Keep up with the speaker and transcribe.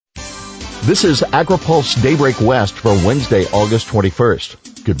This is AgriPulse Daybreak West for Wednesday, August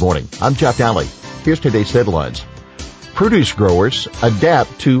 21st. Good morning. I'm Jeff Daly. Here's today's headlines. Produce growers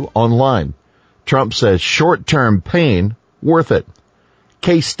adapt to online. Trump says short-term pain worth it.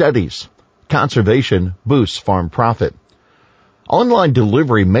 Case studies. Conservation boosts farm profit. Online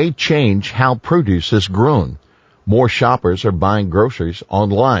delivery may change how produce is grown. More shoppers are buying groceries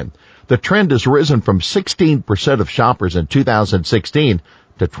online. The trend has risen from 16% of shoppers in 2016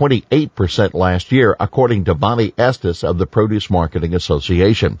 to 28% last year, according to Bonnie Estes of the Produce Marketing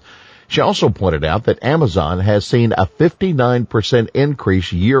Association. She also pointed out that Amazon has seen a 59%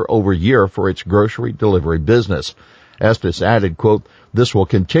 increase year over year for its grocery delivery business. Estes added, quote, "This will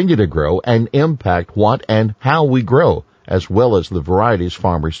continue to grow and impact what and how we grow, as well as the varieties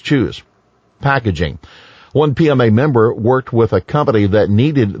farmers choose." Packaging. One PMA member worked with a company that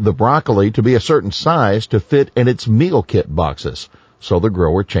needed the broccoli to be a certain size to fit in its meal kit boxes, so the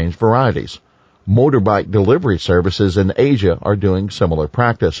grower changed varieties. Motorbike delivery services in Asia are doing similar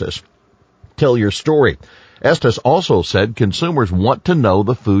practices. Tell your story. Estes also said consumers want to know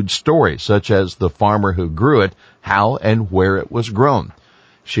the food story, such as the farmer who grew it, how and where it was grown.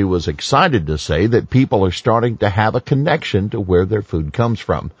 She was excited to say that people are starting to have a connection to where their food comes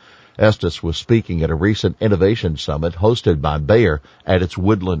from. Estes was speaking at a recent innovation summit hosted by Bayer at its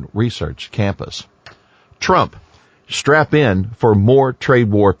Woodland Research campus. Trump. Strap in for more trade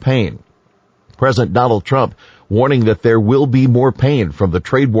war pain. President Donald Trump warning that there will be more pain from the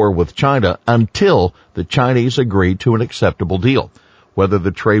trade war with China until the Chinese agree to an acceptable deal. Whether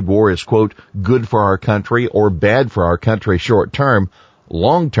the trade war is, quote, good for our country or bad for our country short term,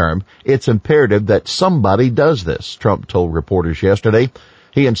 long term, it's imperative that somebody does this, Trump told reporters yesterday.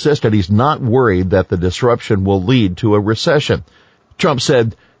 He insisted he's not worried that the disruption will lead to a recession. Trump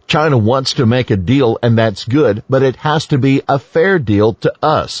said, China wants to make a deal and that's good, but it has to be a fair deal to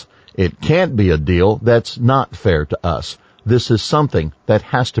us. It can't be a deal that's not fair to us. This is something that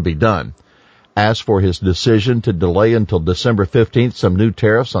has to be done. As for his decision to delay until December 15th some new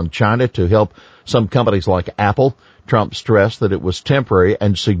tariffs on China to help some companies like Apple, Trump stressed that it was temporary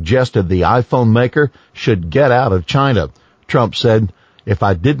and suggested the iPhone maker should get out of China. Trump said, if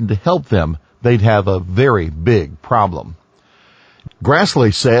I didn't help them, they'd have a very big problem.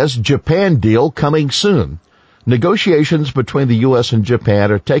 Grassley says Japan deal coming soon. Negotiations between the U.S. and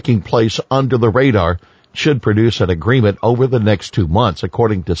Japan are taking place under the radar, should produce an agreement over the next 2 months,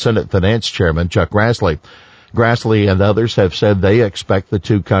 according to Senate Finance Chairman Chuck Grassley. Grassley and others have said they expect the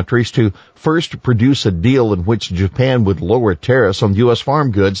two countries to first produce a deal in which Japan would lower tariffs on U.S.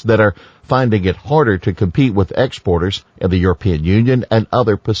 farm goods that are finding it harder to compete with exporters in the European Union and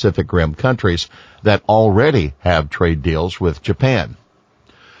other Pacific Rim countries that already have trade deals with Japan.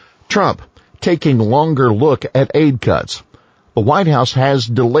 Trump taking longer look at aid cuts. The White House has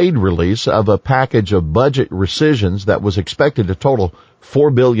delayed release of a package of budget rescissions that was expected to total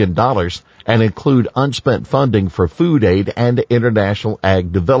 $4 billion and include unspent funding for food aid and international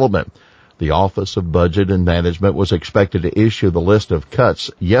ag development. The Office of Budget and Management was expected to issue the list of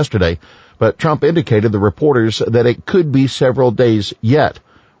cuts yesterday, but Trump indicated to reporters that it could be several days yet.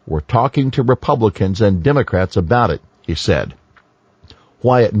 We're talking to Republicans and Democrats about it, he said.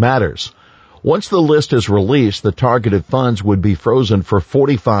 Why it matters. Once the list is released, the targeted funds would be frozen for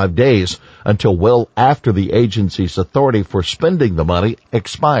 45 days until well after the agency's authority for spending the money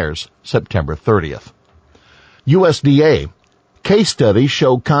expires September 30th. USDA. Case studies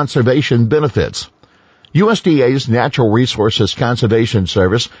show conservation benefits. USDA's Natural Resources Conservation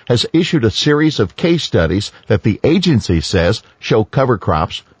Service has issued a series of case studies that the agency says show cover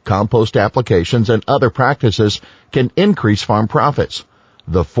crops, compost applications, and other practices can increase farm profits.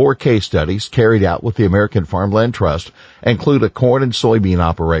 The 4 case studies carried out with the American Farmland Trust include a corn and soybean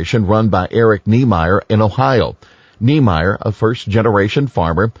operation run by Eric Niemeyer in Ohio. Niemeyer, a first-generation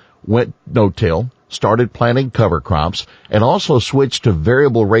farmer, went no-till, started planting cover crops, and also switched to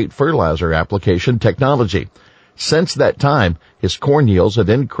variable rate fertilizer application technology. Since that time, his corn yields have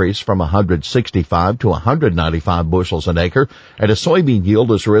increased from 165 to 195 bushels an acre, and his soybean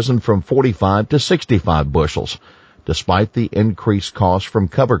yield has risen from 45 to 65 bushels. Despite the increased cost from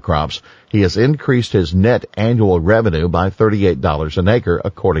cover crops, he has increased his net annual revenue by $38 an acre,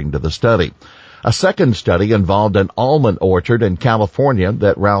 according to the study. A second study involved an almond orchard in California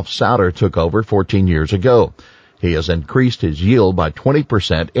that Ralph Souder took over 14 years ago. He has increased his yield by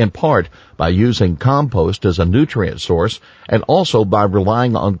 20%, in part by using compost as a nutrient source and also by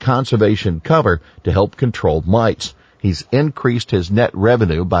relying on conservation cover to help control mites. He's increased his net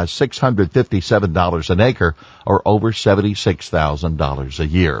revenue by $657 an acre, or over $76,000 a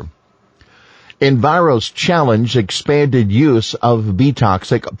year. Enviros challenge expanded use of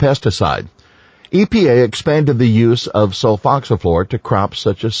bee-toxic pesticide. EPA expanded the use of sulfoxaflor to crops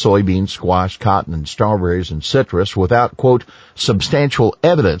such as soybeans, squash, cotton, and strawberries and citrus without, quote, substantial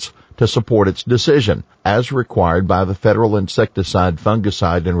evidence to support its decision, as required by the Federal Insecticide,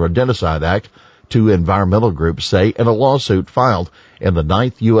 Fungicide, and Rodenticide Act, two environmental groups say in a lawsuit filed in the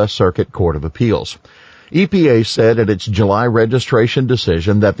Ninth U.S. Circuit Court of Appeals. EPA said in its July registration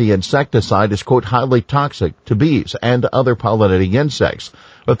decision that the insecticide is, quote, highly toxic to bees and other pollinating insects,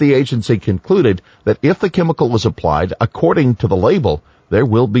 but the agency concluded that if the chemical is applied according to the label, there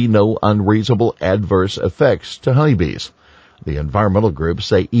will be no unreasonable adverse effects to honeybees. The environmental groups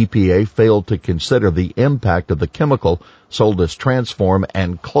say EPA failed to consider the impact of the chemical sold as Transform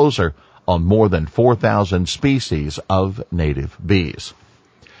and Closer on more than 4,000 species of native bees.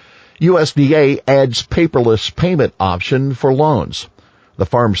 USDA adds paperless payment option for loans. The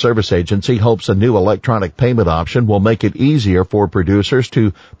Farm Service Agency hopes a new electronic payment option will make it easier for producers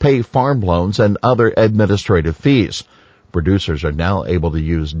to pay farm loans and other administrative fees. Producers are now able to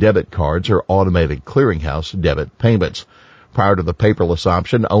use debit cards or automated clearinghouse debit payments. Prior to the paperless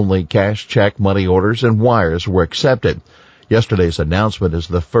option, only cash, check, money orders, and wires were accepted. Yesterday's announcement is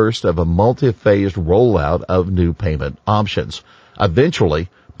the first of a multi-phased rollout of new payment options. Eventually,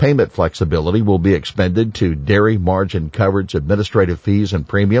 payment flexibility will be expanded to dairy margin coverage, administrative fees and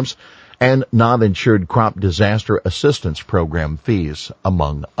premiums, and non-insured crop disaster assistance program fees,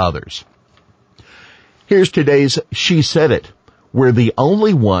 among others. Here's today's She Said It. We're the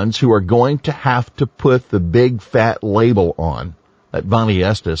only ones who are going to have to put the big fat label on. That's Bonnie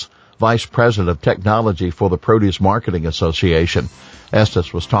Estes, Vice President of Technology for the Produce Marketing Association.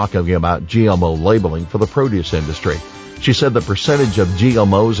 Estes was talking about GMO labeling for the produce industry. She said the percentage of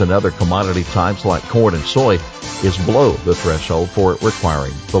GMOs and other commodity types like corn and soy is below the threshold for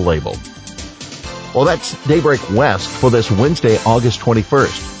requiring the label. Well, that's Daybreak West for this Wednesday, August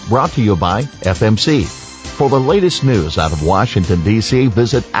 21st, brought to you by FMC. For the latest news out of Washington, D.C.,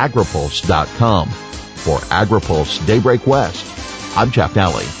 visit agripulse.com. For AgriPulse Daybreak West, I'm Jeff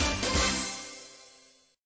Nally.